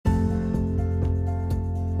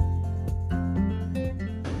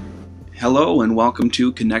Hello and welcome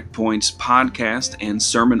to Connect Point's podcast and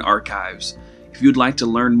sermon archives. If you'd like to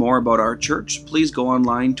learn more about our church, please go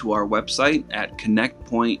online to our website at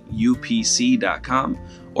connectpointupc.com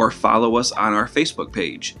or follow us on our Facebook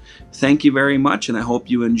page. Thank you very much, and I hope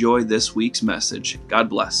you enjoy this week's message. God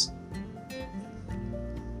bless.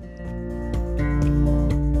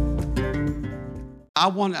 I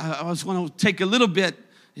was going to take a little bit,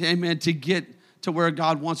 amen, to get to where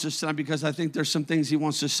God wants us tonight, because I think there's some things he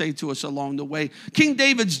wants to say to us along the way. King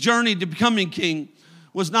David's journey to becoming king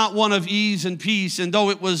was not one of ease and peace, and though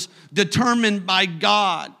it was determined by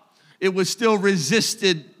God, it was still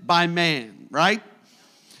resisted by man, right?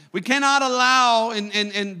 We cannot allow, and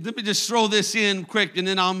let me just throw this in quick and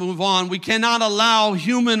then I'll move on. We cannot allow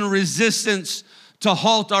human resistance to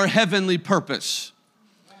halt our heavenly purpose.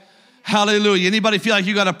 Hallelujah. Anybody feel like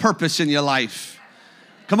you got a purpose in your life?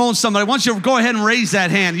 Come on, somebody. I want you to go ahead and raise that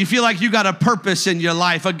hand. You feel like you got a purpose in your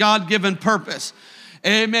life, a God-given purpose.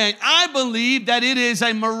 Amen. I believe that it is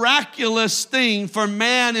a miraculous thing for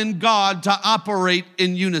man and God to operate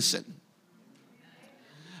in unison.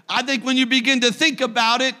 I think when you begin to think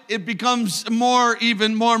about it, it becomes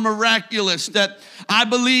even more miraculous. That I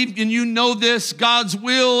believe, and you know this, God's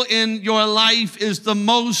will in your life is the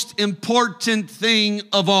most important thing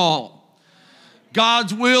of all.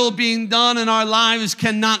 God's will being done in our lives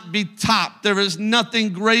cannot be topped. There is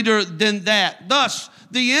nothing greater than that. Thus,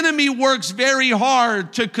 the enemy works very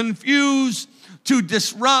hard to confuse, to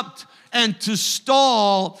disrupt, and to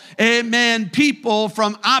stall, amen, people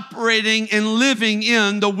from operating and living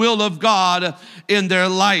in the will of God in their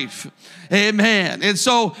life. Amen. And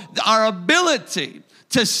so our ability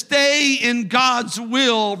to stay in God's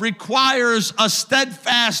will requires a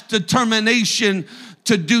steadfast determination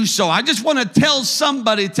to do so. I just want to tell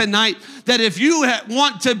somebody tonight that if you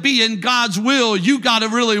want to be in God's will, you got to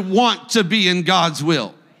really want to be in God's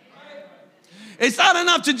will. It's not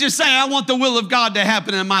enough to just say, I want the will of God to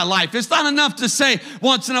happen in my life. It's not enough to say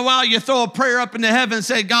once in a while you throw a prayer up into heaven and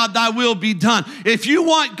say, God, thy will be done. If you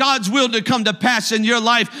want God's will to come to pass in your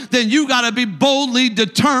life, then you got to be boldly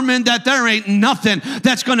determined that there ain't nothing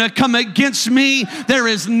that's going to come against me. There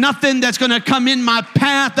is nothing that's going to come in my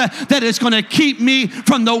path that is going to keep me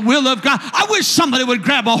from the will of God. I wish somebody would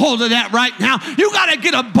grab a hold of that right now. You got to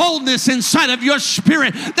get a boldness inside of your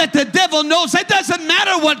spirit that the devil knows it doesn't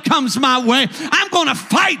matter what comes my way. I'm going to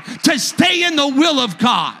fight to stay in the will of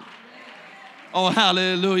God. Oh,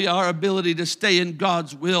 hallelujah. Our ability to stay in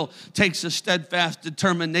God's will takes a steadfast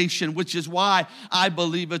determination, which is why I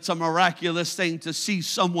believe it's a miraculous thing to see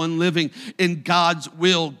someone living in God's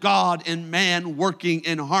will. God and man working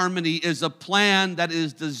in harmony is a plan that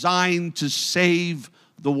is designed to save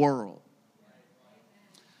the world.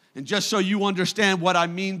 And just so you understand what I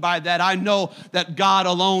mean by that, I know that God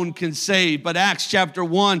alone can save. But Acts chapter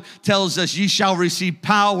 1 tells us, ye shall receive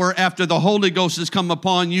power after the Holy Ghost has come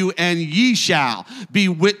upon you, and ye shall be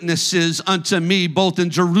witnesses unto me, both in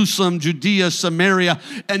Jerusalem, Judea, Samaria,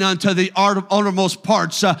 and unto the uttermost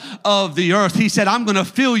parts of the earth. He said, I'm going to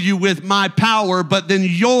fill you with my power, but then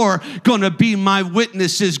you're going to be my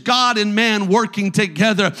witnesses. God and man working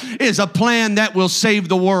together is a plan that will save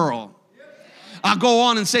the world. I'll go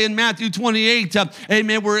on and say in Matthew 28,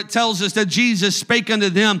 amen, where it tells us that Jesus spake unto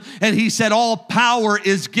them, and he said, all power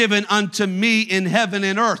is given unto me in heaven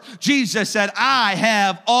and earth. Jesus said, I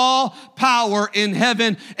have all power in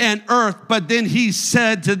heaven and earth. But then he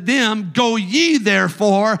said to them, go ye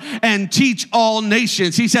therefore and teach all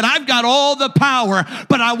nations. He said, I've got all the power,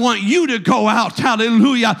 but I want you to go out,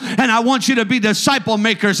 hallelujah, and I want you to be disciple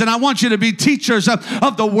makers, and I want you to be teachers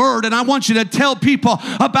of the word, and I want you to tell people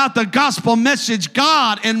about the gospel message.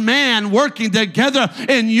 God and man working together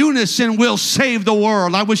in unison will save the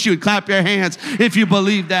world. I wish you would clap your hands if you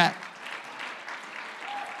believe that.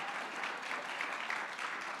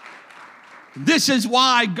 This is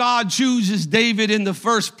why God chooses David in the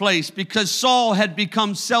first place, because Saul had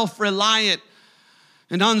become self-reliant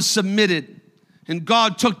and unsubmitted. And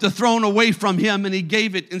God took the throne away from him, and he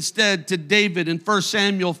gave it instead to David. In 1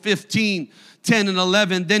 Samuel 15, 10 and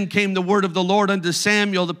 11, then came the word of the Lord unto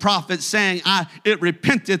Samuel the prophet, saying, it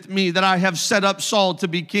repenteth me that I have set up Saul to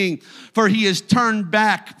be king, for he has turned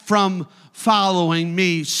back from following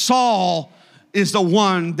me. Saul is the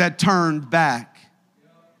one that turned back.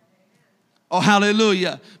 Oh,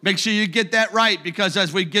 hallelujah. Make sure you get that right, because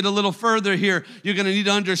as we get a little further here, you're going to need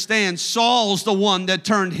to understand Saul's the one that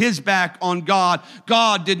turned his back on God.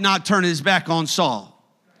 God did not turn his back on Saul.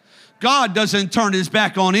 God doesn't turn his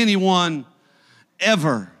back on anyone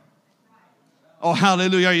ever. Oh,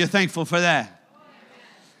 hallelujah. Are you thankful for that?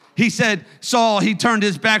 He said, Saul, he turned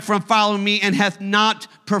his back from following me and hath not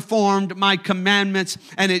performed my commandments,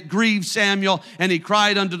 and it grieved Samuel, and he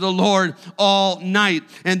cried unto the Lord all night.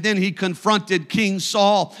 And then he confronted King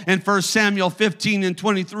Saul in 1 Samuel 15 and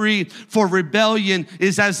 23. For rebellion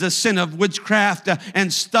is as the sin of witchcraft,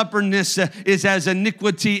 and stubbornness is as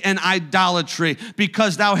iniquity and idolatry.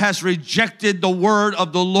 Because thou hast rejected the word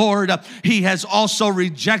of the Lord, he has also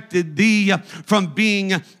rejected thee from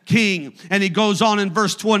being king. And he goes on in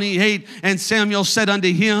verse 28, and Samuel said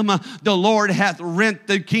unto him, the Lord hath rent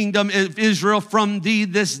the kingdom of Israel from thee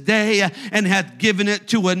this day, and hath given it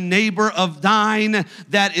to a neighbor of thine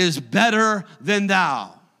that is better than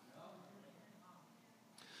thou.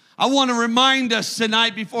 I want to remind us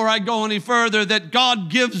tonight, before I go any further, that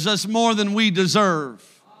God gives us more than we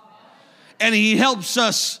deserve. And he helps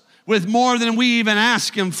us with more than we even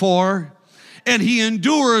ask him for. And he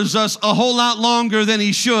endures us a whole lot longer than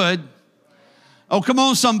he should. Oh, come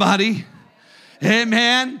on, somebody.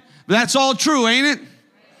 Amen. That's all true, ain't it?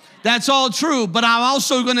 That's all true. But I'm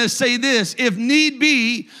also going to say this. If need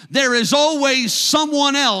be, there is always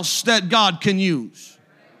someone else that God can use.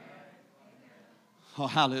 Oh,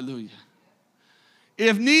 hallelujah.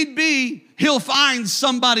 If need be, he'll find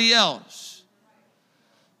somebody else.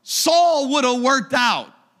 Saul would have worked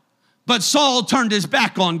out, but Saul turned his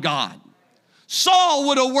back on God. Saul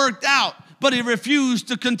would have worked out, but he refused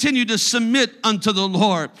to continue to submit unto the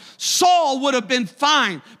Lord. Saul would have been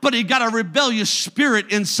fine, but he got a rebellious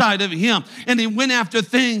spirit inside of him, and he went after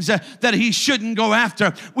things that he shouldn't go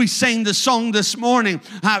after. We sang the song this morning.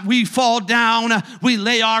 We fall down, we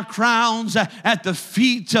lay our crowns at the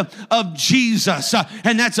feet of Jesus,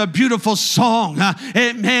 and that's a beautiful song.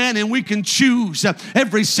 Amen. And we can choose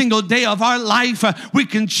every single day of our life. We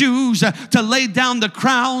can choose to lay down the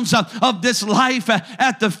crowns of this life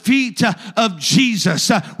at the feet of Jesus.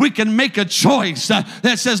 We can make a choice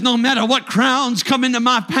that says, no matter what crowns come into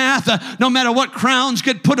my path, no matter what crowns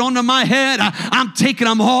get put onto my head, I'm taking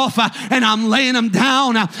them off and I'm laying them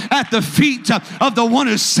down at the feet of the one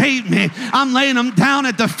who saved me. I'm laying them down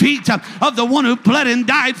at the feet of the one who bled and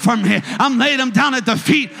died for me. I'm laying them down at the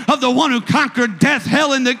feet of the one who conquered death,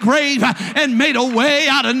 hell, and the grave, and made a way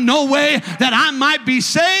out of no way that I might be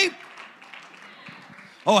saved.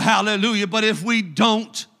 Oh, hallelujah. But if we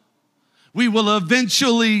don't, we will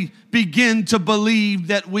eventually begin to believe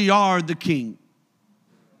that we are the king.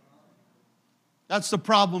 That's the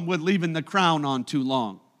problem with leaving the crown on too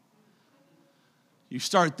long. You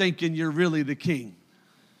start thinking you're really the king.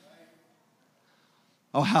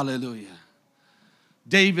 Oh, hallelujah.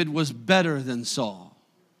 David was better than Saul.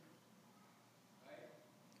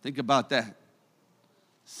 Think about that.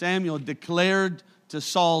 Samuel declared to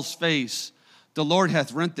Saul's face, the Lord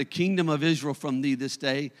hath rent the kingdom of Israel from thee this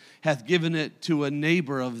day, hath given it to a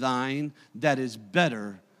neighbor of thine that is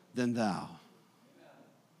better than thou.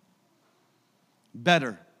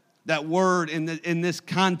 Better. That word in this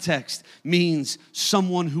context means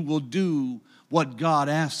someone who will do what God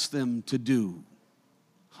asks them to do.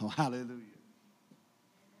 Oh, hallelujah.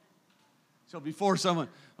 So before someone,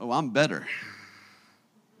 oh, I'm better.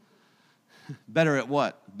 Better at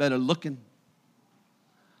what? Better looking?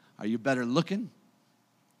 Are you better looking?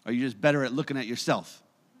 Or are you just better at looking at yourself?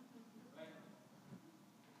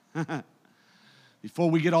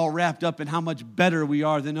 Before we get all wrapped up in how much better we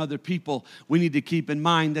are than other people, we need to keep in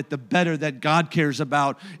mind that the better that God cares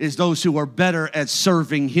about is those who are better at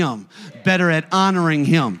serving him, better at honoring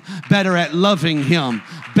him, better at loving him,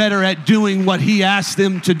 better at doing what he asked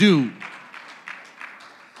them to do.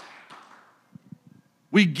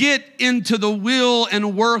 We get into the will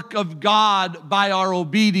and work of God by our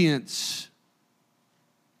obedience.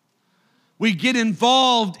 We get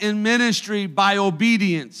involved in ministry by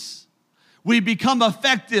obedience. We become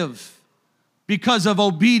effective because of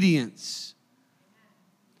obedience.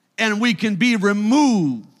 And we can be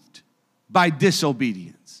removed by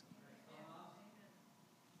disobedience.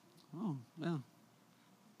 Oh, well,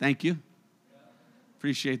 thank you.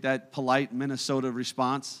 Appreciate that polite Minnesota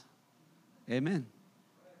response. Amen.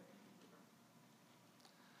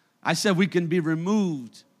 I said we can be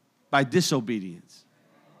removed by disobedience.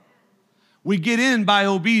 We get in by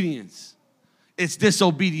obedience. It's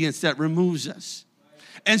disobedience that removes us.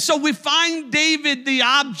 And so we find David the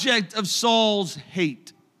object of Saul's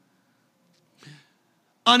hate.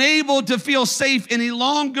 Unable to feel safe any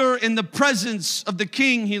longer in the presence of the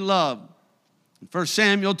king he loved. In 1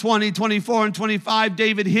 Samuel 20, 24, and 25,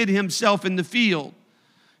 David hid himself in the field.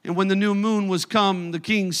 And when the new moon was come, the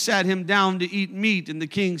king sat him down to eat meat, and the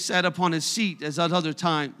king sat upon his seat as at other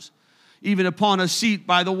times, even upon a seat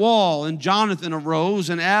by the wall. And Jonathan arose,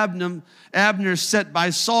 and Abner sat by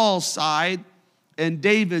Saul's side, and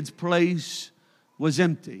David's place was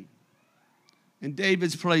empty. and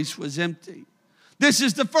David's place was empty. This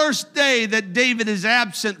is the first day that David is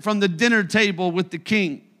absent from the dinner table with the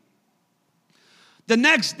king. The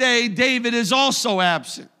next day, David is also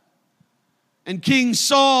absent. And King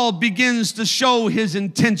Saul begins to show his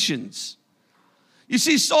intentions. You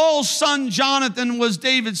see, Saul's son Jonathan was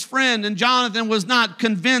David's friend, and Jonathan was not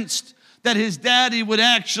convinced that his daddy would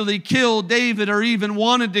actually kill David or even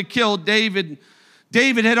wanted to kill David.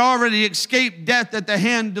 David had already escaped death at the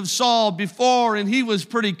hand of Saul before, and he was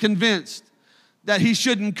pretty convinced that he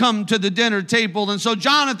shouldn't come to the dinner table. And so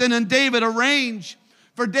Jonathan and David arrange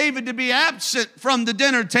for David to be absent from the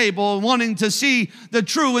dinner table, wanting to see the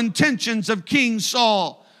true intentions of King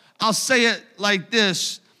Saul. I'll say it like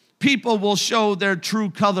this: people will show their true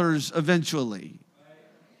colors eventually.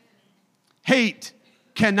 Hate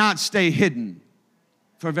cannot stay hidden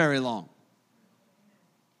for very long.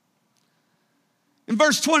 In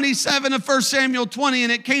verse 27 of 1 Samuel 20,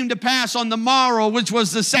 and it came to pass on the morrow, which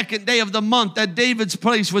was the second day of the month, that David's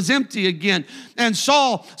place was empty again. And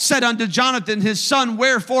Saul said unto Jonathan his son,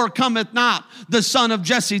 wherefore cometh not the son of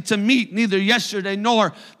Jesse to meet, neither yesterday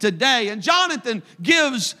nor today? And Jonathan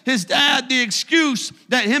gives his dad the excuse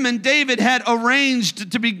that him and David had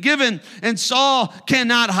arranged to be given. And Saul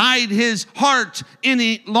cannot hide his heart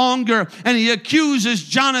any longer. And he accuses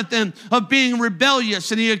Jonathan of being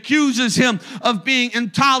rebellious, and he accuses him of being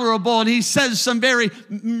intolerable, and he says some very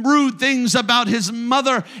rude things about his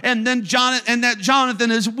mother, and then that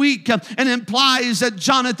Jonathan is weak, and implies that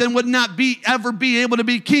Jonathan would not ever be able to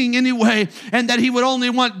be king anyway, and that he would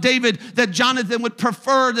only want David, that Jonathan would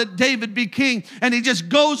prefer that David be king. And he just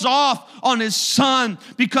goes off on his son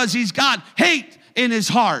because he's got hate in his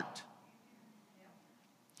heart.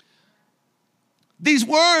 These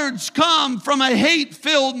words come from a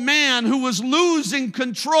hate-filled man who was losing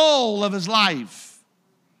control of his life.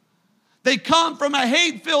 They come from a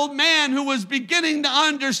hate-filled man who was beginning to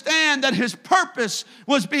understand that his purpose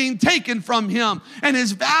was being taken from him, and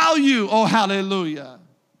his value, oh hallelujah,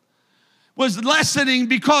 was lessening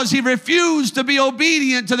because he refused to be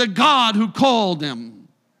obedient to the God who called him.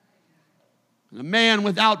 And a man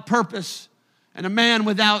without purpose and a man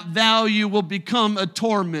without value will become a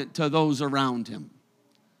torment to those around him.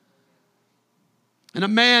 And a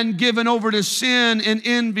man given over to sin and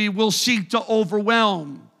envy will seek to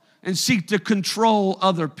overwhelm and seek to control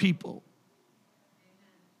other people.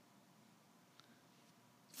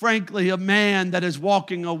 Frankly, a man that is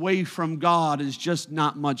walking away from God is just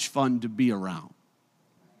not much fun to be around.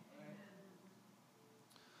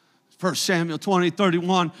 1 Samuel 20,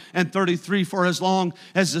 31 and 33, for as long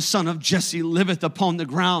as the son of Jesse liveth upon the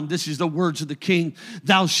ground, this is the words of the king,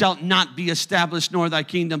 thou shalt not be established, nor thy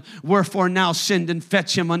kingdom. Wherefore now send and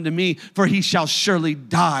fetch him unto me, for he shall surely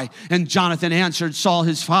die. And Jonathan answered Saul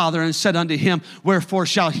his father and said unto him, wherefore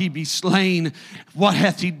shall he be slain? What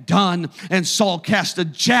hath he done? And Saul cast a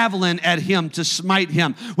javelin at him to smite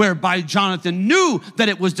him, whereby Jonathan knew that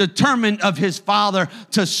it was determined of his father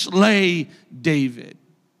to slay David.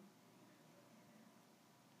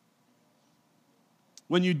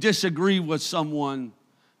 When you disagree with someone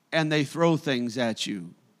and they throw things at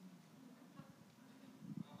you,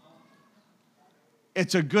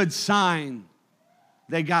 it's a good sign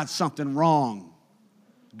they got something wrong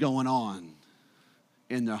going on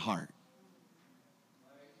in their heart.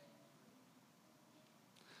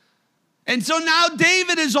 And so now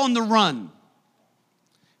David is on the run,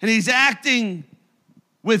 and he's acting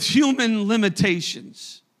with human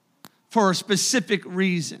limitations for a specific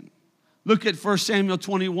reason. Look at 1 Samuel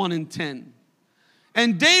 21 and 10.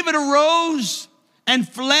 And David arose and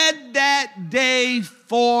fled that day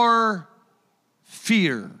for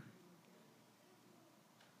fear.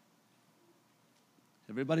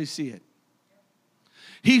 Everybody see it?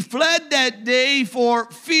 He fled that day for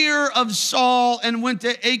fear of Saul and went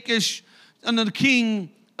to Achish, under the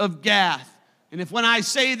king of Gath. And if when I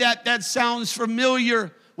say that, that sounds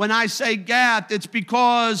familiar, when I say Gath, it's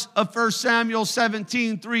because of 1 Samuel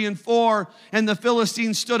 17, 3 and 4. And the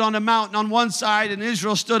Philistines stood on a mountain on one side, and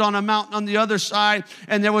Israel stood on a mountain on the other side.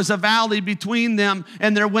 And there was a valley between them.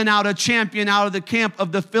 And there went out a champion out of the camp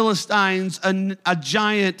of the Philistines, a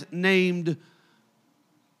giant named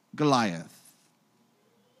Goliath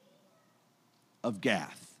of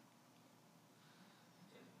Gath.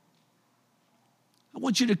 I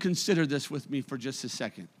want you to consider this with me for just a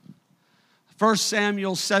second. 1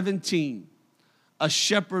 Samuel 17, a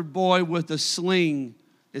shepherd boy with a sling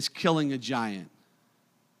is killing a giant.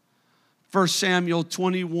 1 Samuel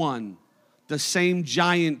 21, the same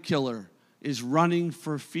giant killer is running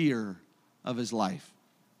for fear of his life.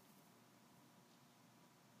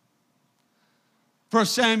 1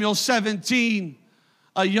 Samuel 17,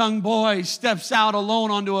 A young boy steps out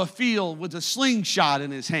alone onto a field with a slingshot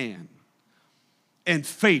in his hand and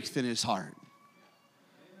faith in his heart.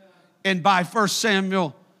 And by 1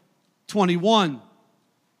 Samuel 21,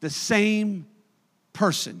 the same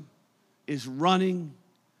person is running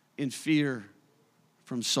in fear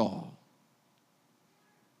from Saul.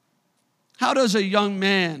 How does a young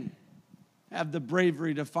man have the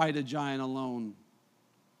bravery to fight a giant alone,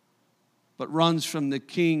 but runs from the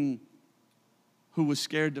king who was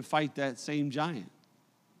scared to fight that same giant?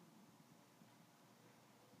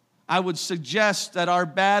 I would suggest that our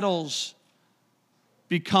battles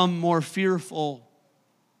become more fearful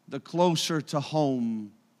the closer to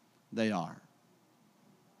home they are.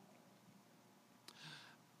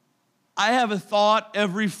 I have a thought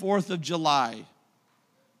every 4th of July.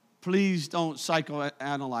 Please don't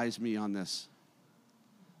psychoanalyze me on this.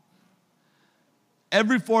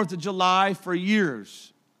 Every 4th of July for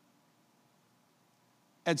years,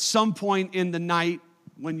 at some point in the night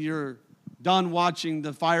when you're done watching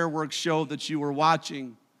the fireworks show that you were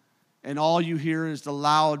watching, and all you hear is the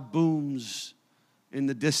loud booms in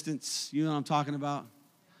the distance. You know what I'm talking about?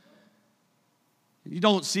 You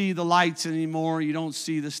don't see the lights anymore. You don't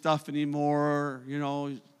see the stuff anymore. You know,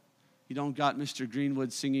 you don't got Mr.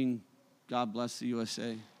 Greenwood singing, "God Bless the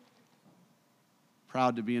USA."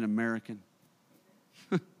 Proud to be an American.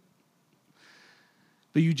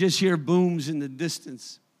 But you just hear booms in the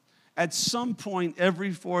distance. At some point,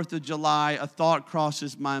 every 4th of July, a thought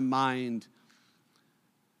crosses my mind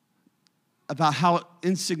about how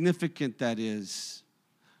insignificant that is.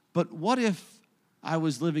 But what if I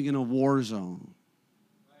was living in a war zone?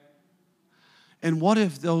 And what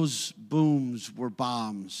if those booms were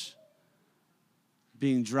bombs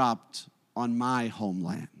being dropped on my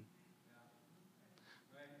homeland?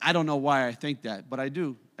 I don't know why I think that, but I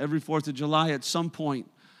do. Every 4th of July, at some point,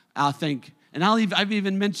 I'll think, and I've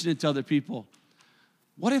even mentioned it to other people,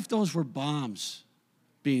 what if those were bombs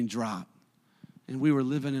being dropped and we were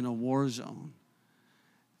living in a war zone?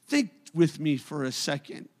 Think with me for a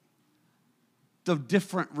second the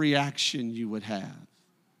different reaction you would have.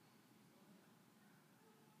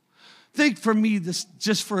 Think for me this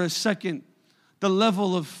just for a second the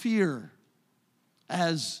level of fear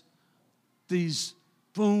as these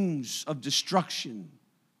booms of destruction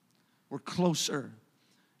were closer,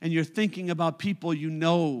 and you're thinking about people you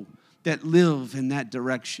know that live in that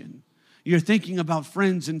direction. You're thinking about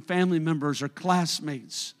friends and family members or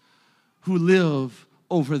classmates who live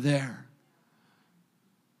over there.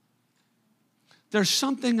 There's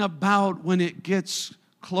something about when it gets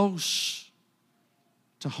close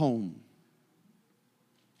to home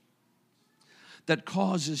that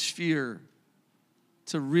causes fear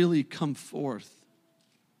to really come forth.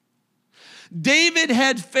 David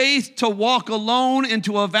had faith to walk alone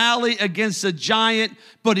into a valley against a giant,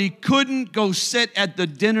 but he couldn't go sit at the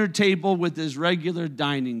dinner table with his regular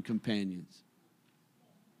dining companions.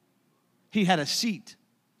 He had a seat.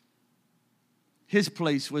 His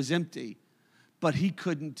place was empty, but he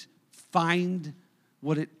couldn't find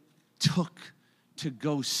what it took to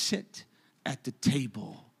go sit at the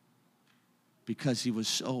table because he was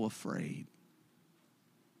so afraid.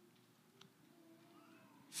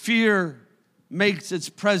 Fear makes its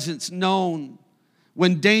presence known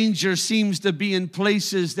when danger seems to be in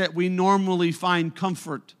places that we normally find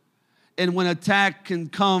comfort, and when attack can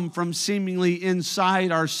come from seemingly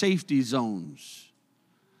inside our safety zones.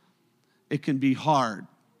 It can be hard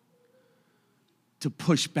to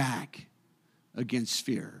push back against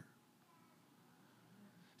fear.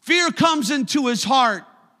 Fear comes into his heart.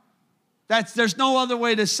 There's no other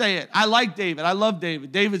way to say it. I like David. I love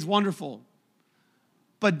David. David's wonderful.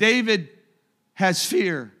 But David has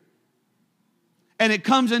fear. And it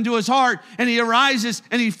comes into his heart, and he arises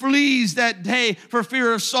and he flees that day for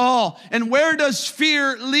fear of Saul. And where does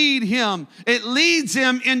fear lead him? It leads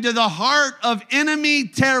him into the heart of enemy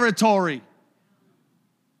territory.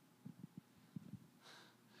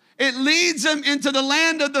 It leads him into the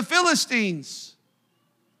land of the Philistines.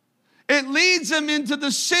 It leads him into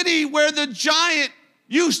the city where the giant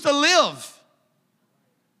used to live.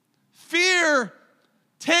 Fear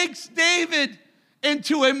takes David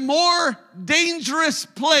into a more dangerous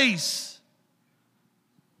place.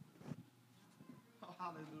 Oh,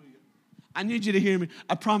 hallelujah. I need you to hear me.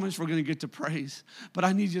 I promise we're going to get to praise, but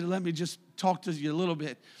I need you to let me just talk to you a little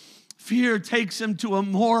bit. Fear takes him to a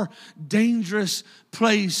more dangerous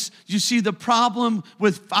place. You see, the problem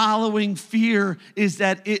with following fear is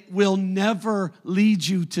that it will never lead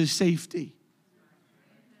you to safety.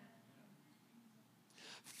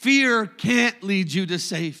 Fear can't lead you to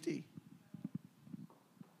safety.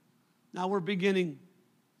 Now we're beginning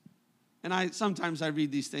And sometimes I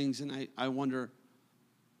read these things and I wonder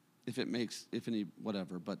if any,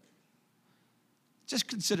 whatever. But just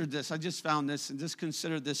consider this. I just found this, and just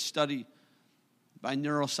consider this study by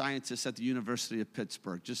neuroscientists at the University of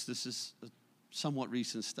Pittsburgh. This is a somewhat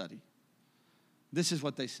recent study. This is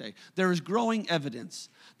what they say. There is growing evidence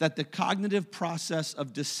that the cognitive process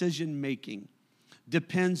of decision making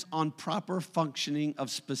depends on proper functioning of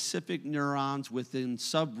specific neurons within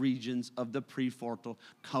subregions of the prefrontal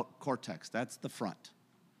cortex. That's the front.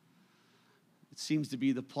 It seems to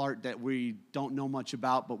be the part that we don't know much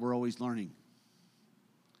about, but we're always learning.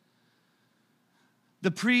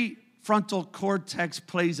 The prefrontal cortex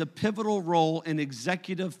plays a pivotal role in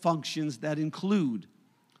executive functions that include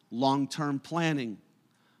long-term planning,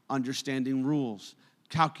 understanding rules,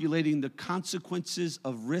 calculating the consequences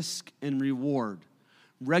of risk and reward,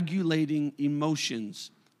 regulating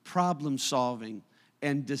emotions, problem solving,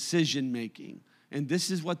 and decision making. And this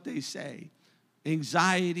is what they say: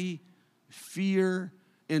 anxiety, fear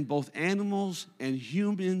in both animals and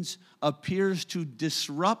humans appears to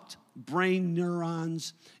disrupt brain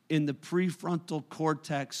neurons in the prefrontal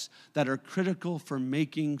cortex that are critical for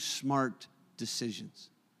making smart decisions.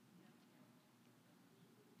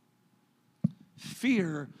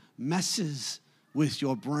 Fear messes with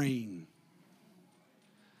your brain.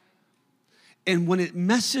 And when it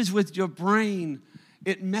messes with your brain,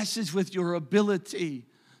 it messes with your ability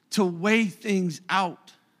to weigh things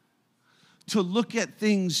out, to look at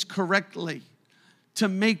things correctly, to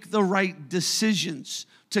make the right decisions,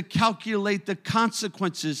 to calculate the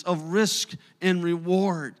consequences of risk and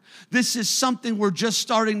reward. This is something we're just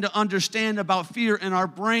starting to understand about fear in our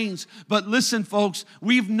brains. But listen, folks,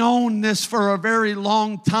 we've known this for a very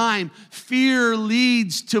long time. Fear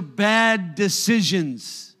leads to bad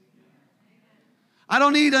decisions. I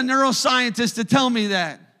don't need a neuroscientist to tell me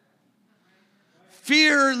that.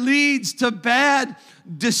 Fear leads to bad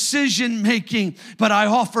decision making. But I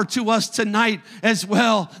offer to us tonight as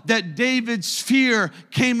well that David's fear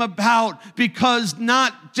came about because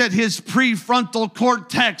not that his prefrontal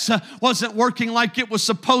cortex wasn't working like it was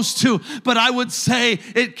supposed to, but I would say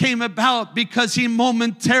it came about because he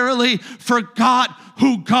momentarily forgot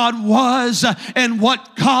who God was and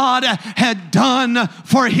what God had done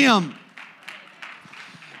for him.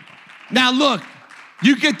 Now look,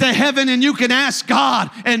 you get to heaven and you can ask God,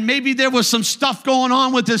 and maybe there was some stuff going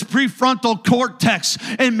on with his prefrontal cortex,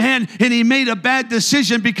 and he made a bad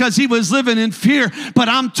decision because he was living in fear. But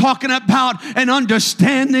I'm talking about an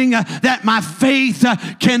understanding that my faith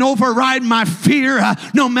can override my fear.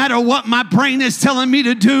 No matter what my brain is telling me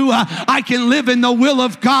to do, I can live in the will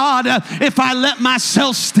of God if I let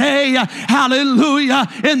myself stay, hallelujah,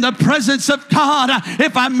 in the presence of God.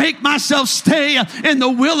 If I make myself stay in the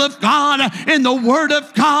will of God, in the Word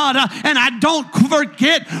of God, and I don't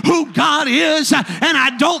forget who God is, and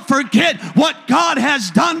I don't forget what God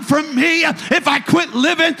has done for me. If I quit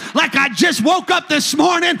living like I just woke up this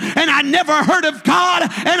morning and I never heard of God,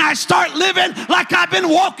 and I start living like I've been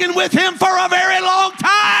walking with Him for a very long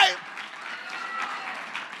time.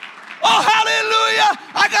 Oh, hallelujah.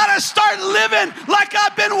 I got to start living like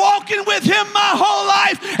I've been walking with Him my whole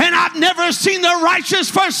life. And I've never seen the righteous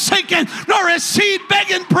forsaken, nor a seed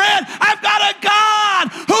begging bread. I've got a God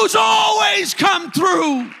who's always come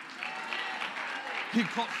through.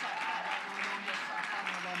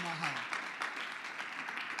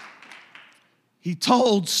 He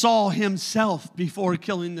told Saul himself before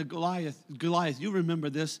killing the Goliath. You remember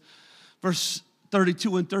this. Verse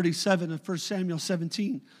 32 and 37 of 1 Samuel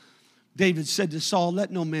 17. David said to Saul,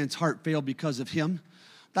 "Let no man's heart fail because of him.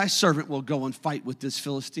 Thy servant will go and fight with this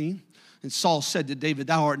Philistine." And Saul said to David,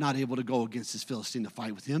 "Thou art not able to go against this Philistine to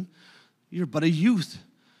fight with him. You're but a youth,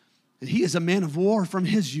 and he is a man of war from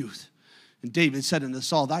his youth." And David said unto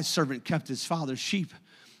Saul, "Thy servant kept his father's sheep.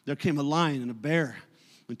 There came a lion and a bear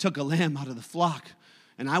and took a lamb out of the flock.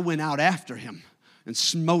 And I went out after him and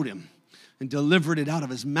smote him and delivered it out of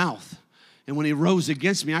his mouth. And when he rose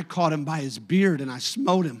against me, I caught him by his beard, and I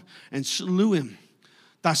smote him and slew him.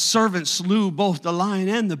 Thy servant slew both the lion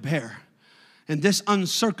and the bear. And this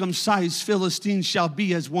uncircumcised Philistine shall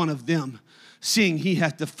be as one of them, seeing he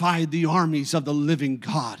hath defied the armies of the living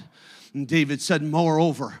God." And David said,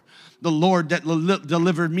 "Moreover, the Lord that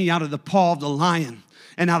delivered me out of the paw of the lion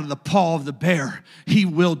and out of the paw of the bear, He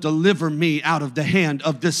will deliver me out of the hand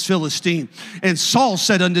of this Philistine." And Saul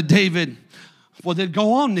said unto David, "Well, then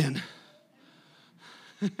go on then.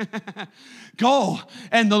 Go,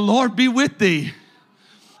 and the Lord be with thee."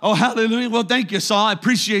 Oh, hallelujah. Well, thank you, Saul. I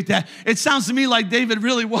appreciate that. It sounds to me like David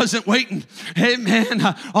really wasn't waiting, amen,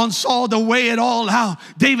 on Saul to weigh it all out.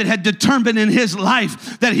 David had determined in his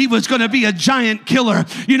life that he was going to be a giant killer.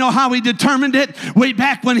 You know how he determined it? Way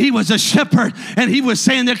back when he was a shepherd and he was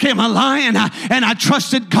saying there came a lion and I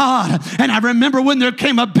trusted God. And I remember when there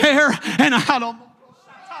came a bear and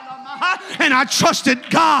I trusted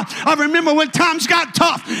God. I remember when times got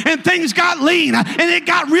tough and things got lean and it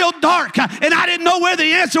got real dark and I didn't know where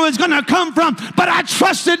the answer was going to come from, but I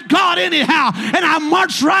trusted God anyhow. And I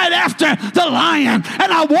marched right after the lion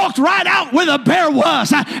and I walked right out where the bear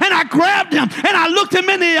was and I grabbed him and I looked him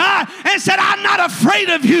in the eye and said, I'm not afraid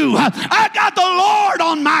of you. I got the Lord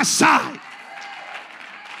on my side.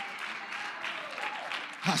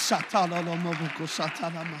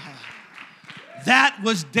 That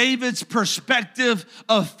was David's perspective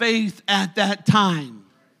of faith at that time.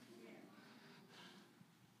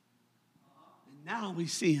 And now we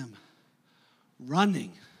see him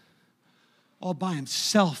running all by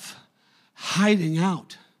himself, hiding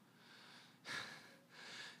out,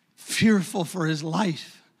 fearful for his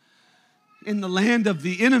life in the land of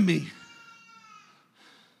the enemy.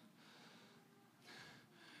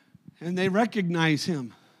 And they recognize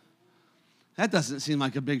him. That doesn't seem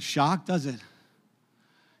like a big shock, does it?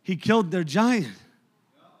 He killed their giant.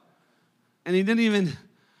 And he didn't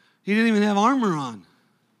even have armor on.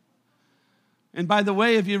 And by the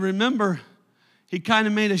way, if you remember, he kind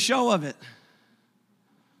of made a show of it.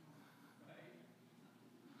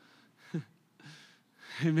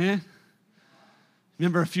 Amen.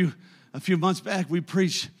 Remember a few months back we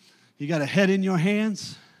preached, you got a head in your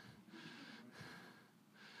hands.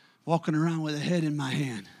 Walking around with a head in my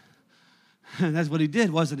hand. That's what he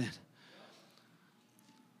did, wasn't it?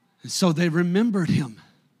 And so they remembered him.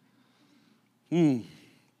 And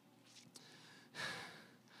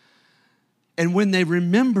when they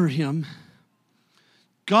remember him,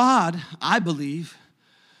 God, I believe,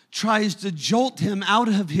 tries to jolt him out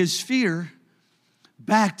of his fear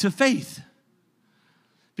back to faith.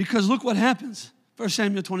 Because look what happens. 1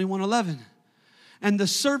 Samuel 21:11. And the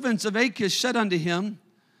servants of Achish said unto him,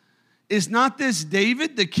 is not this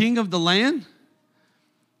David, the king of the land?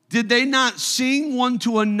 Did they not sing one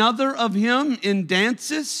to another of him in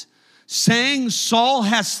dances, saying, Saul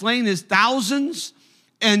has slain his thousands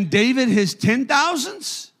and David his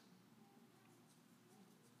 10,000s?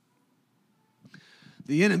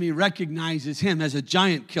 The enemy recognizes him as a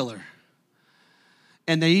giant killer.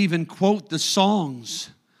 And they even quote the songs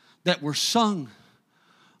that were sung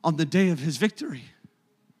on the day of his victory.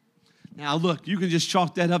 Now, look, you can just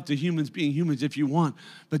chalk that up to humans being humans if you want,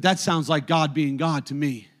 but that sounds like God being God to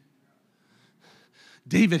me.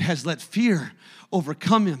 David has let fear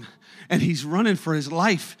overcome him, and he's running for his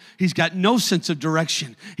life. He's got no sense of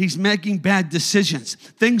direction. He's making bad decisions.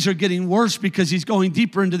 Things are getting worse because he's going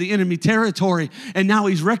deeper into the enemy territory, and now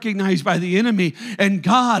he's recognized by the enemy, and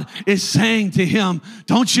God is saying to him,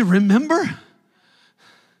 don't you remember?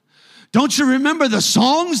 Don't you remember the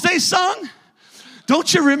songs they sung?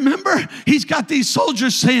 Don't you remember? He's got these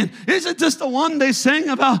soldiers saying, isn't this the one they sang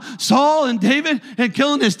about Saul and David and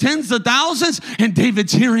killing his tens of thousands? And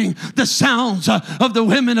David's hearing the sounds of the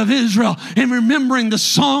women of Israel and remembering the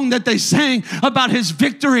song that they sang about his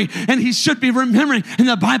victory. And he should be remembering. And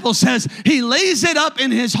the Bible says he lays it up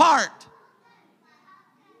in his heart.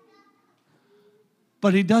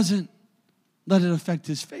 But he doesn't let it affect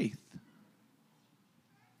his faith.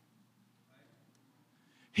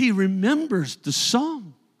 He remembers the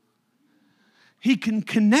song. He can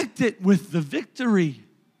connect it with the victory,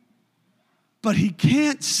 but he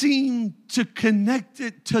can't seem to connect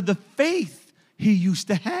it to the faith he used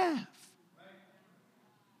to have.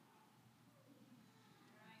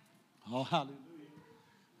 Oh, hallelujah.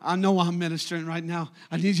 I know I'm ministering right now.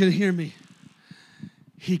 I need you to hear me.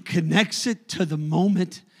 He connects it to the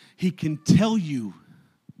moment. He can tell you.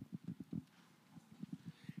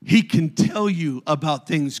 He can tell you about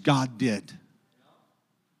things God did.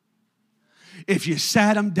 If you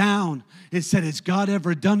sat him down and said, has God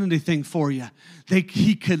ever done anything for you?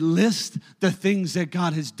 He could list the things that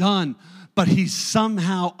God has done, but he's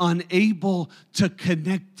somehow unable to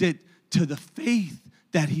connect it to the faith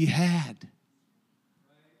that he had.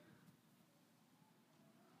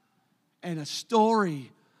 And a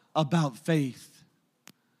story about faith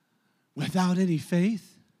without any faith,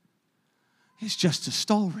 it's just a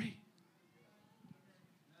story.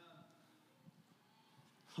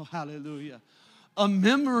 Oh, hallelujah. A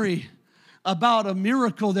memory about a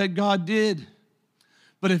miracle that God did.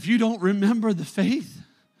 But if you don't remember the faith,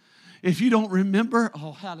 if you don't remember,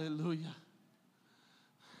 oh, hallelujah.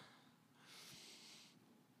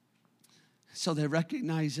 So they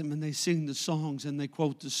recognize him and they sing the songs and they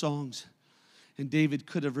quote the songs. And David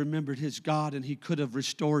could have remembered his God and he could have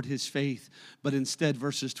restored his faith. But instead,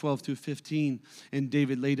 verses 12 through 15, and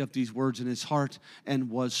David laid up these words in his heart and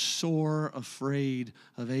was sore afraid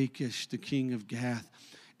of Achish, the king of Gath.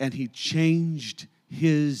 And he changed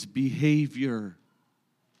his behavior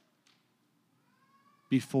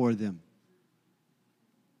before them.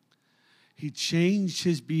 He changed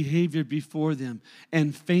his behavior before them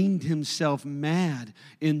and feigned himself mad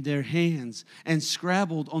in their hands and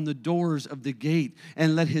scrabbled on the doors of the gate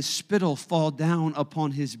and let his spittle fall down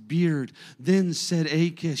upon his beard. Then said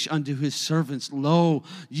Achish unto his servants, Lo,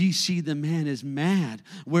 ye see the man is mad.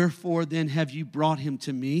 Wherefore then have ye brought him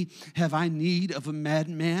to me? Have I need of a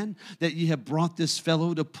madman that ye have brought this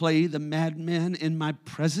fellow to play the madman in my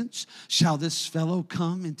presence? Shall this fellow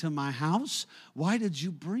come into my house? Why did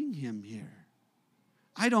you bring him here?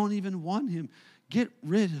 I don't even want him. Get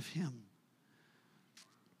rid of him.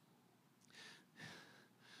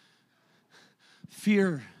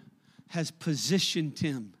 Fear has positioned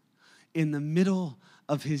him in the middle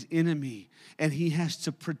of his enemy, and he has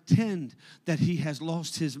to pretend that he has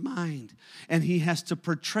lost his mind, and he has to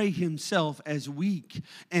portray himself as weak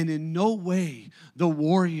and in no way the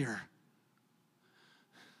warrior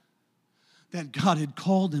that God had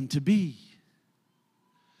called him to be.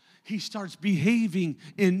 He starts behaving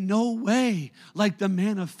in no way like the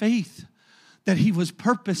man of faith that he was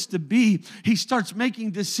purposed to be. He starts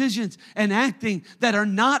making decisions and acting that are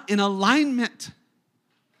not in alignment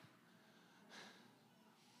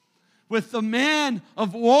with the man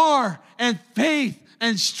of war and faith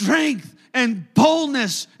and strength and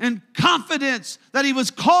boldness and confidence that he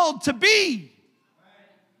was called to be.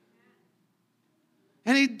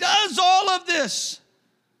 And he does all of this.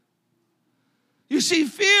 You see,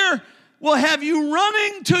 fear will have you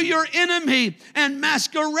running to your enemy and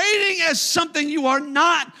masquerading as something you are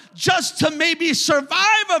not, just to maybe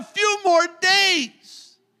survive a few more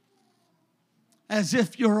days, as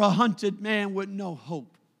if you're a hunted man with no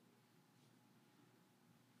hope.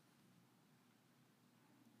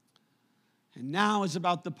 And now is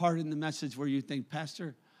about the part in the message where you think,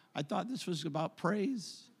 Pastor, I thought this was about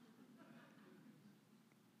praise.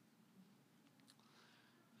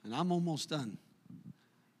 And I'm almost done.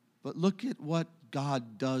 But look at what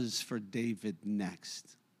God does for David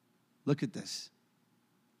next. Look at this.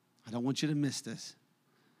 I don't want you to miss this.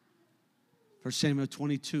 1 Samuel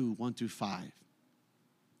 22, 1 through 5.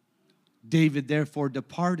 David therefore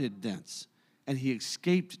departed thence, and he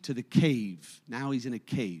escaped to the cave. Now he's in a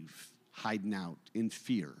cave, hiding out in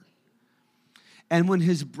fear. And when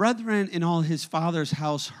his brethren in all his father's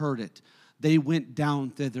house heard it, they went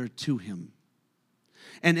down thither to him.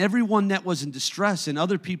 And everyone that was in distress and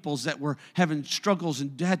other peoples that were having struggles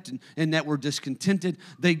and debt and that were discontented,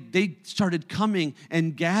 they started coming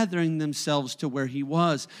and gathering themselves to where he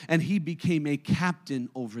was. And he became a captain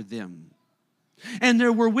over them. And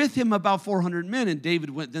there were with him about 400 men. And David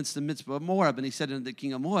went thence to the midst of Moab. And he said unto the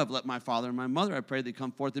king of Moab, Let my father and my mother, I pray, they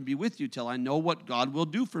come forth and be with you till I know what God will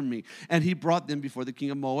do for me. And he brought them before the king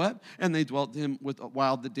of Moab. And they dwelt him with a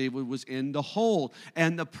while that David was in the hold.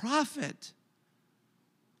 And the prophet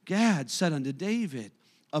Gad said unto David,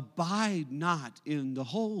 Abide not in the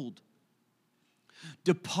hold.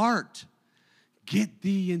 Depart, get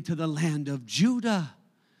thee into the land of Judah.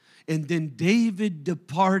 And then David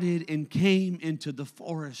departed and came into the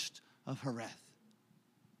forest of Hereth.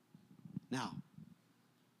 Now,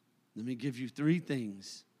 let me give you three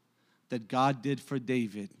things that God did for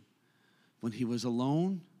David when he was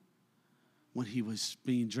alone, when he was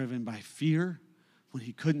being driven by fear, when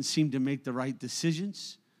he couldn't seem to make the right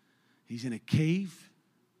decisions. He's in a cave.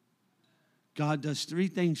 God does three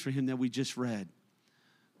things for him that we just read.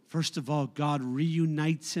 First of all, God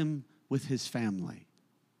reunites him with his family.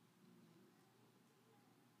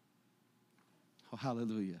 Oh,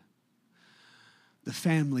 hallelujah. The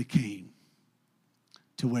family came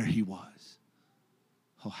to where he was.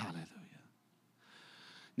 Oh, hallelujah.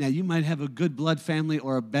 Now, you might have a good blood family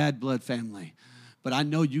or a bad blood family, but I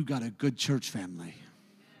know you got a good church family.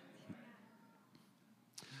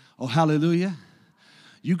 Oh, hallelujah.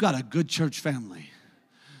 You got a good church family.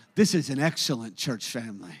 This is an excellent church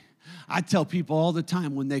family. I tell people all the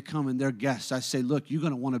time when they come and they're guests, I say, look, you're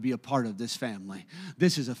going to want to be a part of this family.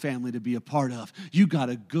 This is a family to be a part of. You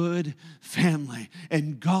got a good family,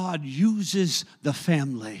 and God uses the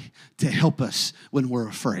family to help us when we're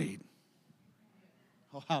afraid.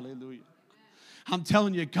 Oh, hallelujah. I'm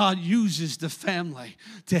telling you, God uses the family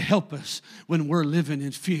to help us when we're living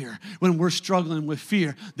in fear, when we're struggling with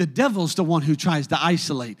fear. The devil's the one who tries to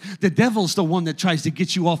isolate. The devil's the one that tries to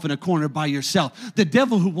get you off in a corner by yourself. The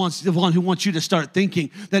devil the one who wants you to start thinking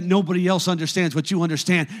that nobody else understands what you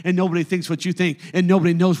understand, and nobody thinks what you think, and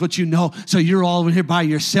nobody knows what you know, so you're all in here by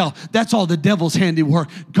yourself. That's all the devil's handiwork.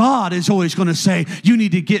 God is always going to say, you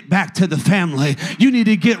need to get back to the family. You need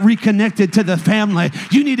to get reconnected to the family.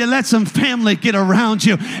 You need to let some family get around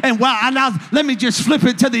you. And now let me just flip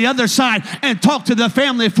it to the other side and talk to the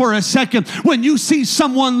family for a second. When you see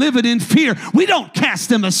someone living in fear, we don't cast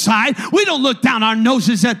them aside. We don't look down our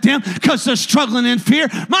noses at them because they're struggling in fear.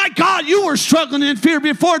 My God, you were struggling in fear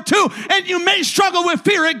before too, and you may struggle with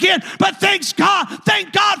fear again, but thank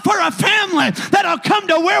God for a family that'll come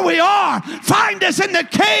to where we are, find us in the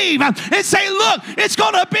cave and say, look, it's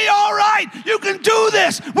going to be all right. You can do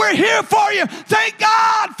this. We're here for you. Thank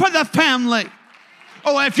God for the family.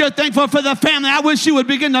 Oh, if you're thankful for the family, I wish you would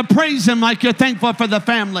begin to praise him like you're thankful for the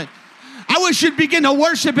family. I wish you'd begin to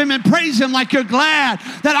worship him and praise him like you're glad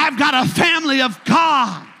that I've got a family of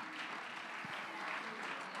God.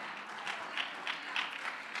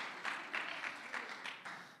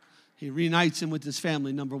 He reunites him with his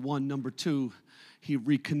family, number one. Number two, he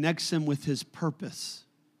reconnects him with his purpose.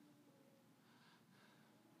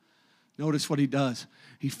 Notice what he does.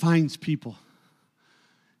 He finds people.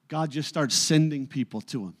 God just starts sending people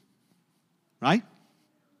to him. Right?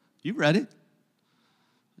 You read it.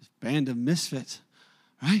 This band of misfits.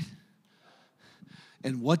 Right?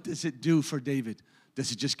 And what does it do for David?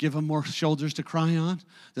 Does it just give him more shoulders to cry on?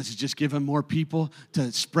 Does it just give him more people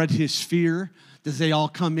to spread his fear? Does they all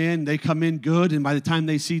come in? They come in good, and by the time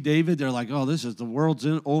they see David, they're like, oh, the world's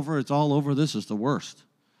over. It's all over. This is the worst.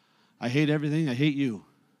 I hate everything. I hate you.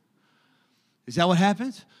 Is that what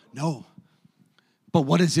happens? No. But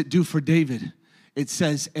what does it do for David? It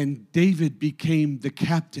says, and David became the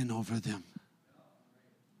captain over them.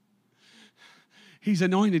 He's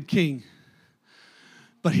anointed king,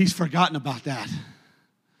 but he's forgotten about that.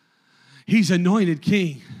 He's anointed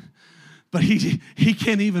king, but he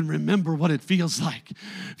can't even remember what it feels like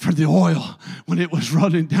for the oil when it was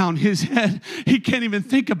running down his head. He can't even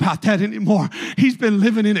think about that anymore. He's been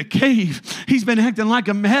living in a cave. He's been acting like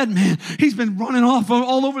a madman. He's been running off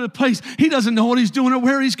all over the place. He doesn't know what he's doing or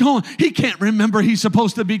where he's going. He can't remember he's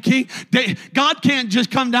supposed to be king. God can't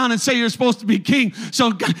just come down and say you're supposed to be king.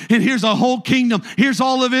 And here's a whole kingdom. Here's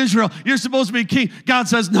all of Israel. You're supposed to be king. God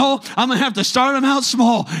says, no, I'm going to have to start them out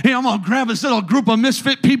small. Hey, I'm going to grab this little group of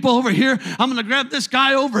misfit people over here. I'm going to grab this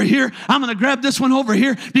guy over here. I'm going to grab this one over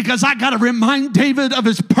here because I got to remind David of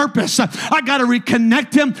his purpose. I got to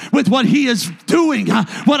reconnect him with what he is doing,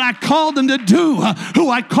 what I called him to do,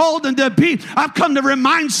 who I called him to be. I've come to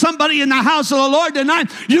remind somebody in the house of the Lord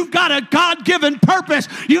tonight, you've got a God-given purpose.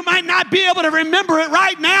 You might not be able to remember it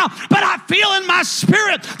right now, but I feel in my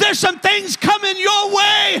spirit there's some things coming your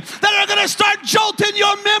way that are going to start jolting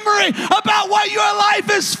your memory about what your life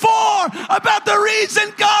is for, about the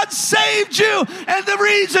reason God saved you and the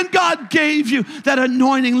reason God gave you that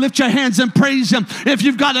anointing. Lift your hands and praise him. If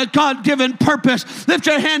you've got a God-given purpose, lift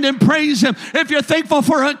your hand and praise him. If you're thankful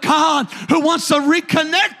for a God who wants to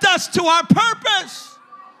reconnect us to our purpose.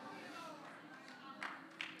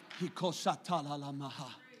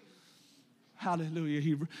 Hallelujah.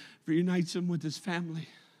 He reunites him with his family.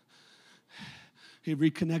 He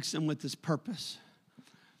reconnects him with his purpose.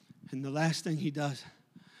 And the last thing he does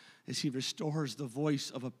is he restores the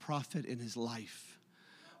voice of a prophet in his life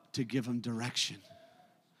to give him direction.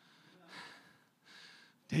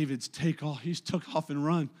 David's he's took off and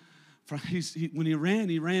run. When he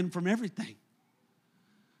ran from everything.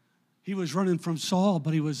 He was running from Saul,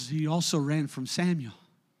 but he also ran from Samuel.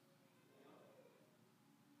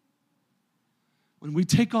 When we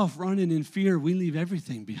take off running in fear, we leave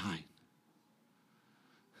everything behind.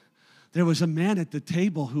 There was a man at the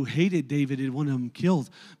table who hated David and wanted him killed.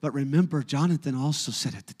 But remember, Jonathan also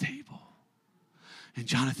sat at the table. And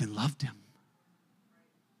Jonathan loved him.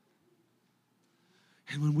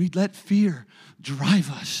 And when we let fear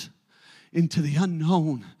drive us into the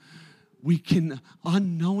unknown, we can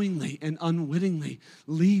unknowingly and unwittingly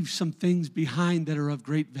leave some things behind that are of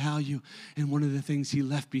great value. And one of the things he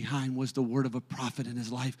left behind was the word of a prophet in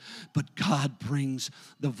his life. But God brings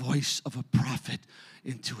the voice of a prophet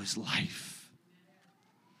into his life.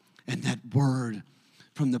 And that word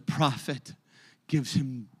from the prophet gives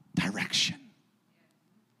him direction.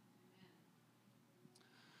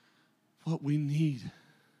 What we need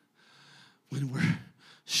when we're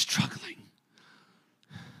struggling.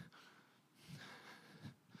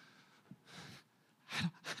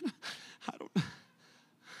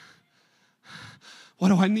 What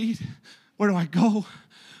do I need? Where do I go?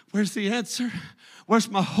 Where's the answer? Where's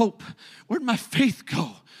my hope? Where'd my faith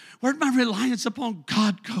go? Where'd my reliance upon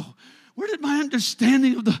God go? Where did my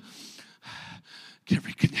understanding of the... Get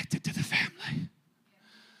reconnected to the family.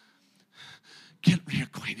 Get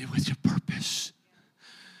reacquainted with your purpose.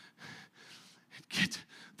 And get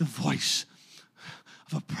the voice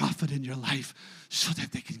of a prophet in your life so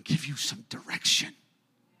that they can give you some direction.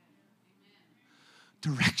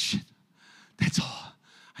 Direction. That's all.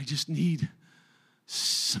 I just need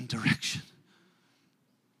some direction.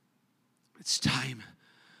 It's time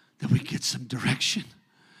that we get some direction.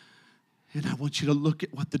 And I want you to look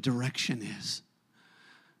at what the direction is.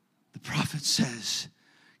 The prophet says,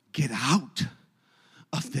 get out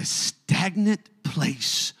of this stagnant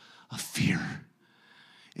place of fear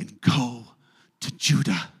and go to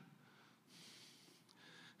Judah.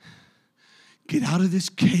 Get out of this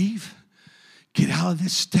cave. Get out of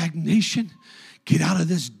this stagnation. Get out of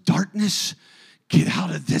this darkness. Get out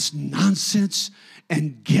of this nonsense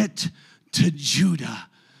and get to Judah.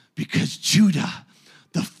 Because Judah,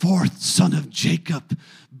 the fourth son of Jacob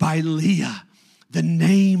by Leah, the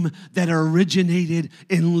name that originated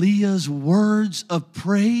in Leah's words of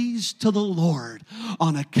praise to the Lord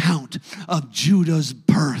on account of Judah's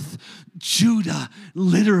birth. Judah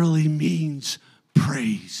literally means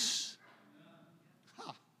praise.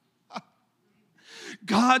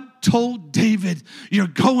 God told David, you're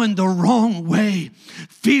going the wrong way.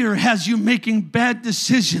 Fear has you making bad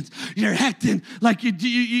decisions. You're acting like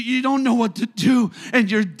you don't know what to do, and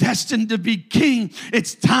you're destined to be king.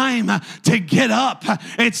 It's time to get up.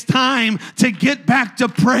 It's time to get back to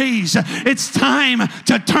praise. It's time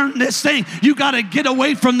to turn this thing. You got to get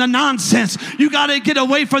away from the nonsense. You got to get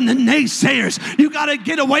away from the naysayers. You got to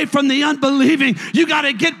get away from the unbelieving. You got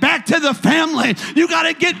to get back to the family. You got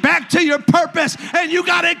to get back to your purpose, and you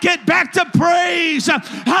got to get back to praise.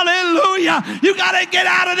 Hallelujah. You got to get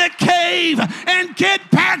out of the cave and get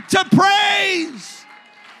back to praise.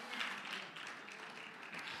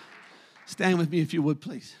 Stand with me if you would,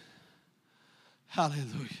 please.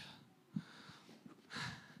 Hallelujah.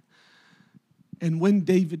 And when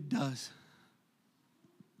David does,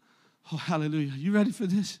 oh, hallelujah. You ready for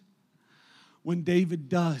this? When David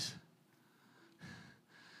does,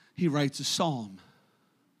 he writes a psalm.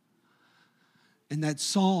 And that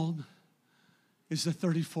psalm is the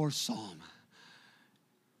 34th psalm.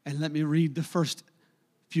 And let me read the first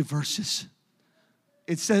few verses.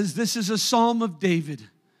 It says, this is a psalm of David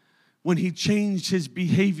when he changed his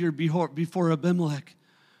behavior before Abimelech,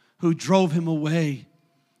 who drove him away,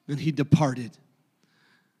 and he departed.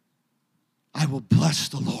 I will bless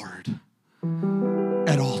the Lord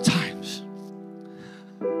at all times.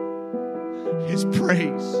 His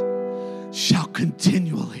praise shall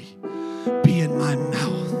continually be in my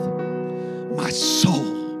mouth. My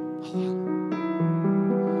soul.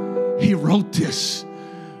 He wrote this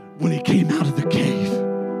when he came out of the cave.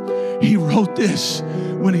 He wrote this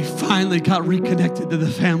when he finally got reconnected to the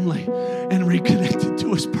family and reconnected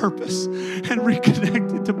to his purpose and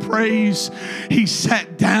reconnected to praise. He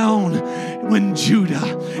sat down when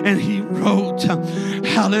Judah and he wrote,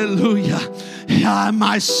 hallelujah,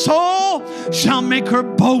 my soul shall make her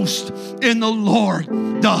boast in the Lord.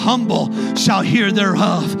 The humble shall hear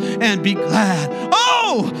thereof and be glad.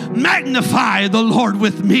 Oh, magnify the Lord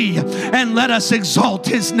with me and let us exalt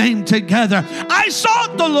his name together. I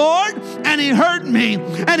sought the Lord and he heard me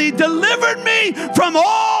and he delivered me from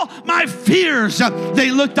all my fears.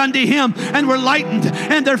 They looked unto him and were lightened,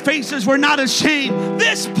 and their faces were not ashamed.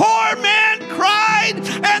 This poor man cried,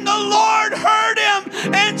 and the Lord heard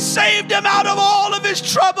him and saved him out of all of his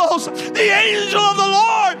troubles. The angel of the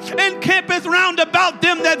Lord encampeth round about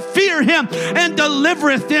them that fear him and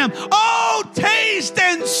delivereth them. Oh, taste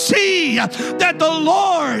and see that the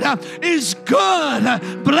Lord is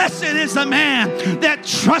good. Blessed is the man that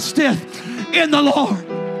trusteth in the Lord.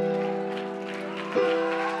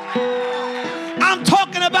 I'm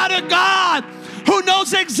talking about a God who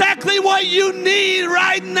knows exactly what you need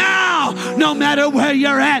right now. No matter where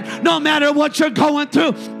you're at, no matter what you're going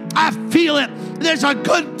through, I feel it. There's a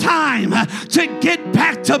good time to get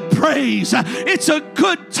back to praise. It's a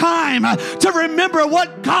good time to remember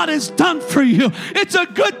what God has done for you. It's a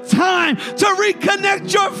good time to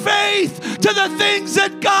reconnect your faith to the things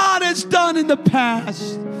that God has done in the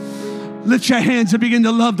past. Lift your hands and begin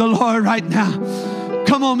to love the Lord right now.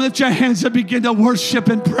 Come on, lift your hands and begin to worship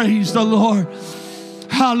and praise the Lord.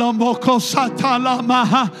 Hallelujah.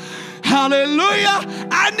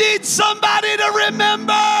 I need somebody to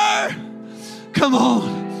remember. Come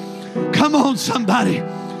on. Come on, somebody.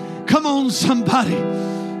 Come on, somebody.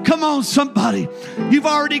 Come on, somebody. You've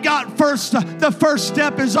already got the first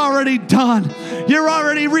step is already done. You're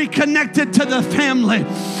already reconnected to the family.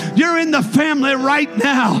 You're in the family right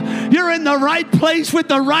now. You're in the right place with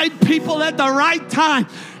the right people at the right time.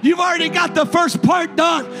 You've already got the first part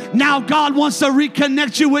done. Now God wants to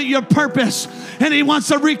reconnect you with your purpose, and He wants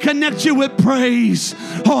to reconnect you with praise.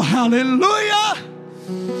 Oh, hallelujah.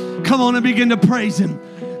 Come on and begin to praise Him.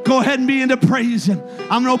 Go ahead and begin to praise Him.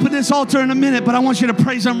 I'm going to open this altar in a minute, but I want you to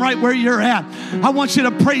praise Him right where you're at. I want you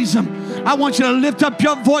to praise Him. I want you to lift up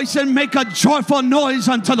your voice and make a joyful noise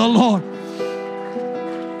unto the Lord.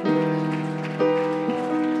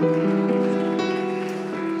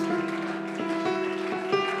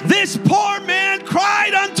 This poor man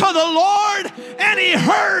cried unto the Lord, and He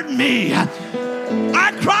heard me.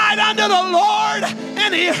 I cried unto the Lord,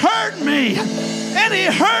 and He heard me. And He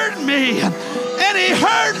heard me. And He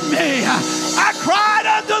heard me. I cried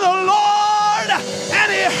unto the Lord,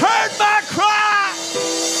 and He heard my cry.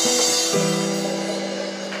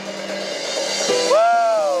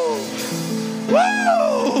 Woo!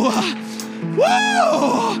 Woo! Woo!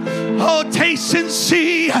 Oh, taste and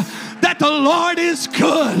see that the Lord is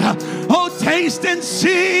good. Oh, taste and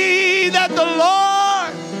see that the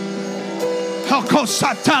Lord.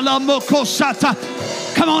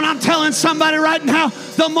 Come on, I'm telling somebody right now,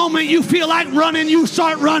 the moment you feel like running, you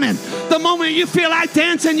start running. The moment you feel like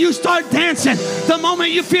dancing, you start dancing. The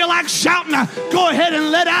moment you feel like shouting, go ahead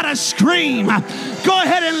and let out a scream. Go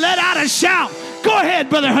ahead and let out a shout. Go ahead,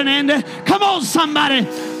 Brother Hernandez. Come on, somebody.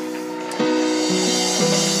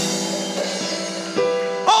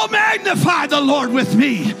 Oh, magnify the Lord with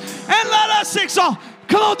me, and let us exalt.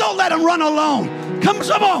 Come on, don't let him run alone. Come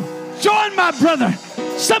on, join my brother.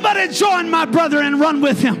 Somebody join my brother and run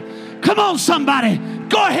with him. Come on, somebody.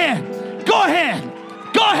 Go ahead. Go ahead.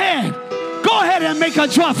 Go ahead. Go ahead and make a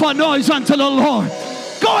joyful noise unto the Lord.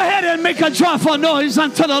 Go ahead and make a joyful noise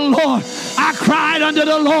unto the Lord. I cried unto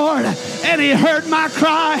the Lord, and He heard my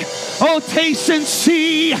cry. Oh, taste and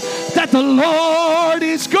see that the Lord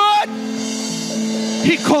is good.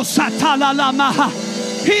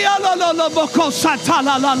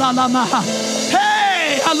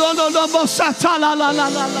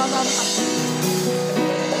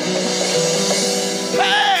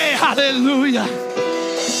 Hey, hey, hallelujah.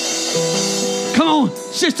 Come on,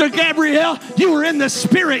 Sister Gabrielle, you were in the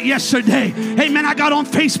spirit yesterday. Amen. I got on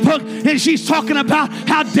Facebook and she's talking about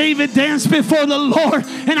how David danced before the Lord,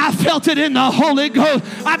 and I felt it in the Holy Ghost.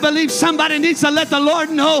 I believe somebody needs to let the Lord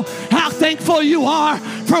know how thankful you are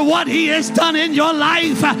for what He has done in your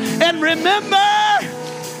life. And remember,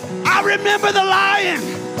 I remember the lion.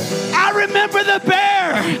 I remember the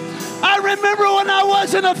bear. I remember when I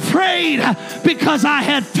wasn't afraid because I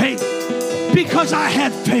had faith. Because I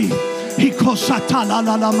had faith.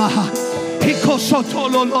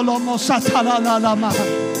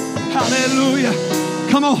 Hallelujah.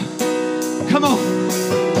 Come on. Come on.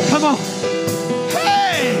 Come on.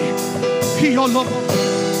 Hey.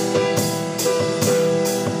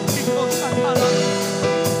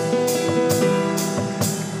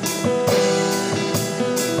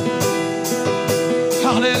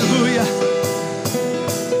 Hallelujah.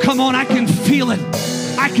 Come on, I can feel it.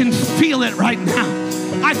 I can feel it right now.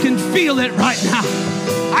 I can feel it right now.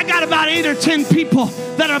 I got about 8 or 10 people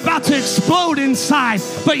that are about to explode inside,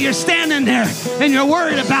 but you're standing there and you're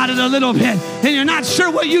worried about it a little bit and you're not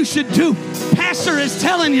sure what you should do. Pastor is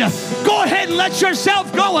telling you, go ahead and let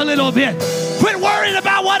yourself go a little bit. Quit worrying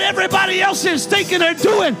about what everybody else is thinking or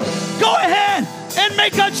doing. Go ahead and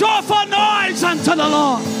make a joyful noise unto the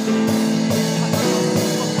Lord.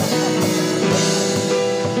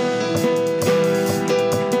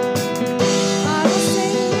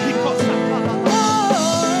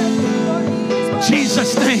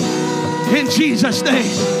 Jesus' name, in Jesus'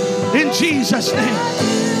 name, in Jesus' name,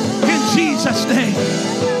 in Jesus' name,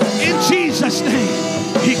 in Jesus' name.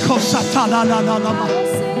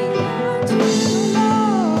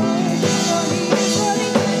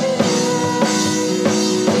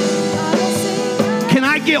 Can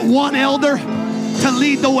I get one elder to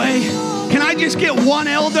lead the way? Can I just get one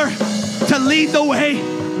elder to lead the way?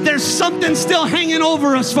 There's something still hanging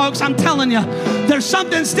over us, folks. I'm telling you. There's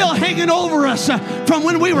something still hanging over us from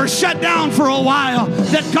when we were shut down for a while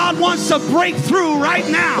that God wants to break through right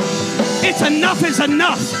now. It's enough is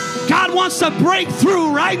enough. God wants to break through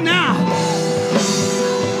right now.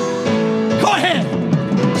 Go ahead.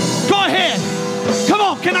 Go ahead. Come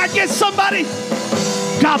on. Can I get somebody?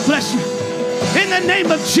 God bless you. In the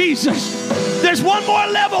name of Jesus, There's one more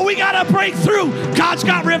level we got to break through. God's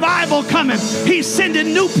got revival coming. He's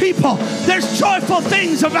sending new people. There's joyful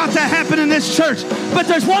things about to happen in this church. But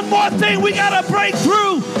there's one more thing we got to break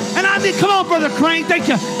through. And I need, come on, Brother Crane. Thank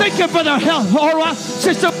you. Thank you, Brother Aura.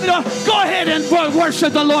 Sister, go ahead and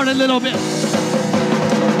worship the Lord a little bit.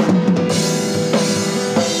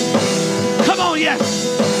 Come on,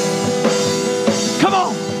 yes. Come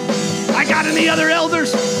on. I got any other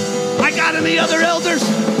elders? I got any other elders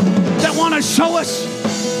that want to show us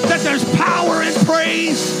that there's power in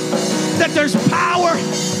praise? That there's power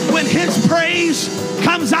when His praise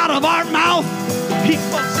comes out of our mouth?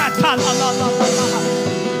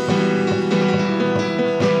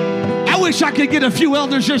 I wish I could get a few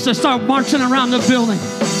elders just to start marching around the building.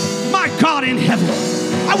 My God in heaven.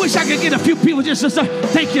 I wish I could get a few people just to start.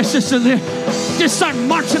 Thank you, Sister Leah. Just start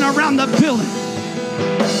marching around the building.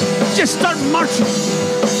 Just start marching.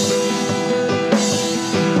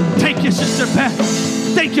 Thank you, Sister Pat.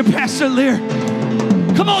 Thank you, Pastor Lear.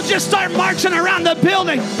 Come on, just start marching around the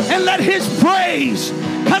building and let His praise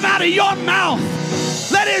come out of your mouth.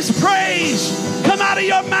 Let His praise come out of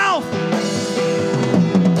your mouth.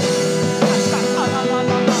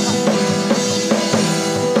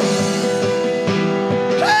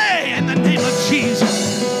 Hey, in the name of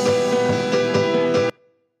Jesus.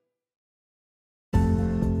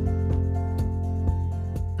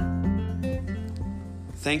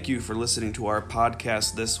 Thank you for listening to our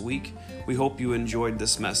podcast this week. We hope you enjoyed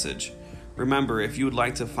this message. Remember, if you would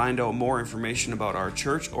like to find out more information about our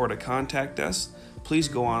church or to contact us, please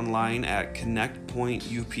go online at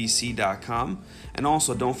connectpointupc.com. And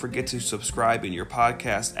also don't forget to subscribe in your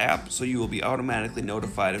podcast app so you will be automatically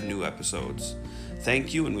notified of new episodes.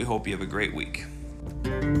 Thank you, and we hope you have a great week.